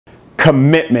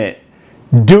Commitment.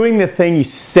 Doing the thing you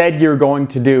said you're going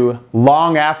to do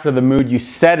long after the mood you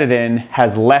set it in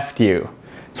has left you.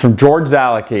 It's from George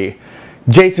Zalucki.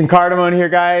 Jason Cardamone here,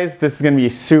 guys. This is going to be a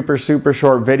super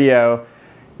short video.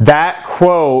 That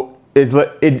quote is,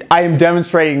 I am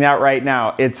demonstrating that right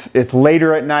now. It's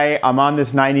later at night. I'm on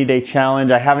this 90-day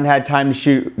challenge. I haven't had time to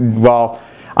shoot, well,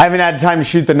 I haven't had time to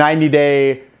shoot the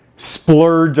 90-day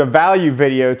splurge of value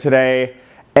video today,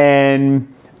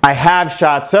 and I have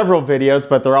shot several videos,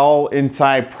 but they're all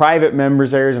inside private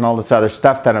members areas and all this other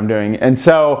stuff that I'm doing. And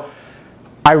so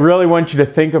I really want you to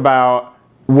think about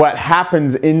what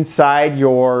happens inside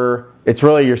it's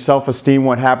really your self-esteem,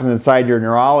 what happens inside your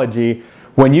neurology.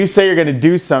 When you say you're going to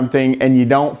do something and you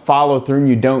don't follow through and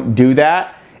you don't do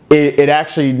that, it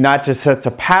actually not just sets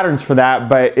up patterns for that,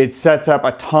 but it sets up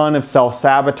a ton of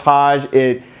self-sabotage.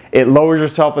 It lowers your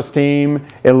self-esteem,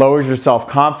 it lowers your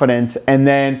self-confidence, and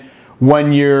then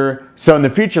when so in the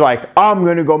future, like, I'm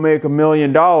gonna go make $1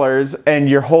 million, and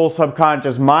your whole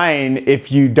subconscious mind,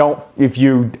 if you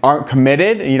aren't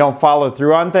committed and you don't follow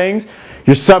through on things,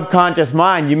 your subconscious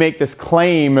mind, you make this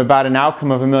claim about an outcome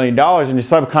of $1 million, and your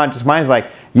subconscious mind is like,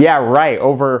 yeah, right,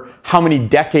 over how many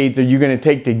decades are you gonna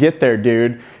take to get there,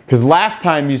 dude? Because last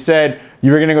time you said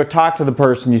you were gonna go talk to the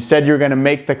person, you said you were gonna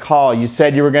make the call, you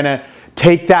said you were gonna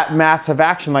take that massive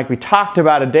action like we talked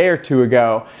about a day or two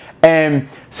ago. And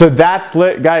so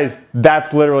guys,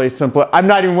 that's literally simple. I'm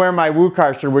not even wearing my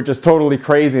WooCar shirt, which is totally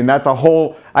crazy, and that's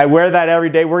I wear that every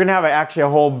day. We're gonna have actually a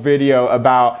whole video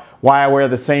about why I wear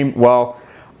the same, well,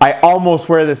 I almost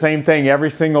wear the same thing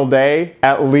every single day,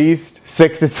 at least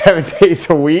 6 to 7 days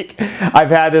a week.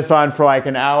 I've had this on for like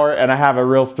an hour, and I have a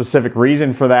real specific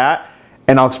reason for that,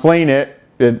 and I'll explain it.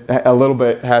 It a little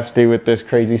bit has to do with this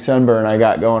crazy sunburn I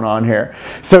got going on here.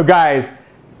 So guys,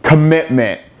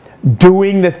 commitment.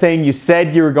 Doing the thing you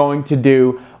said you were going to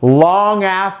do long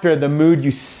after the mood you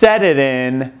set it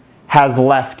in has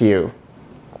left you.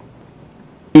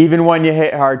 Even when you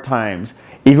hit hard times,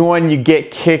 even when you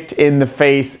get kicked in the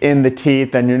face, in the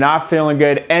teeth, and you're not feeling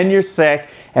good and you're sick.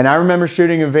 And I remember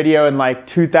shooting a video in like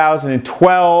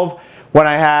 2012 when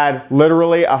I had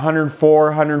literally 104,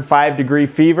 105 degree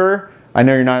fever. I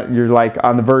know you're like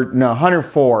on the verge, no,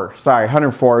 104, sorry,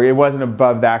 104. It wasn't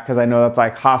above that because I know that's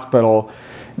like hospital,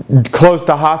 close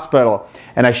to hospital.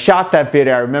 And I shot that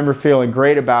video. I remember feeling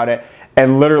great about it.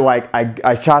 And literally, like,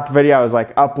 I shot the video, I was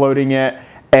like uploading it,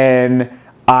 and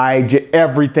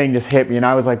everything just hit me, and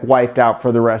I was like wiped out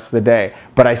for the rest of the day.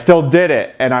 But I still did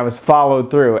it, and I was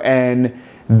followed through. And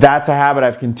that's a habit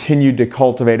I've continued to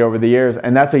cultivate over the years.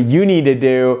 And that's what you need to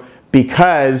do,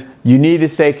 because you need to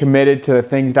stay committed to the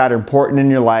things that are important in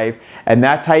your life, and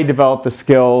that's how you develop the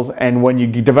skills. And when you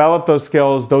develop those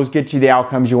skills, those get you the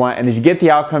outcomes you want, and as you get the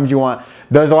outcomes you want,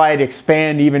 those allow you to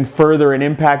expand even further and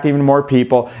impact even more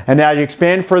people. And as you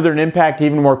expand further and impact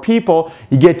even more people,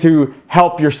 you get to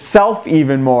help yourself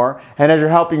even more, and as you're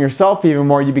helping yourself even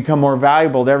more, you become more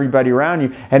valuable to everybody around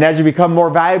you. And as you become more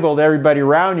valuable to everybody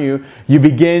around you, you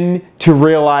begin to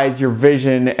realize your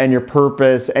vision and your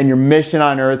purpose and your mission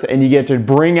on earth, and you get to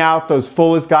bring out those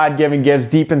fullest God-given gifts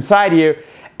deep inside of you.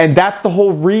 And that's the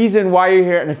whole reason why you're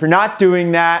here. And if you're not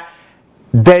doing that,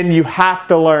 then you have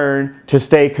to learn to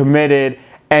stay committed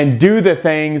and do the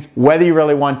things whether you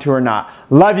really want to or not.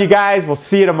 Love you guys. We'll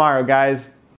see you tomorrow, guys.